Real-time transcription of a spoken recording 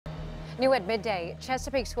New at midday,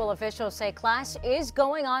 Chesapeake school officials say class is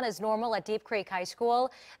going on as normal at Deep Creek High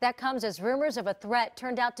School. That comes as rumors of a threat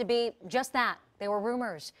turned out to be just that. They were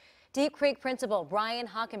rumors. Deep Creek principal Brian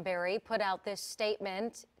Hockenberry put out this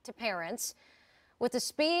statement to parents. With the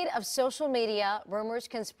speed of social media, rumors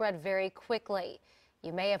can spread very quickly.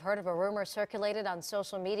 You may have heard of a rumor circulated on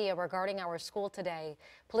social media regarding our school today.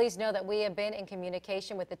 Please know that we have been in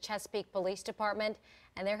communication with the Chesapeake Police Department,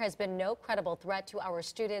 and there has been no credible threat to our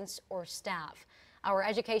students or staff. Our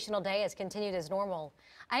educational day has continued as normal.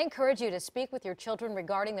 I encourage you to speak with your children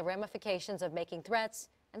regarding the ramifications of making threats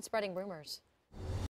and spreading rumors.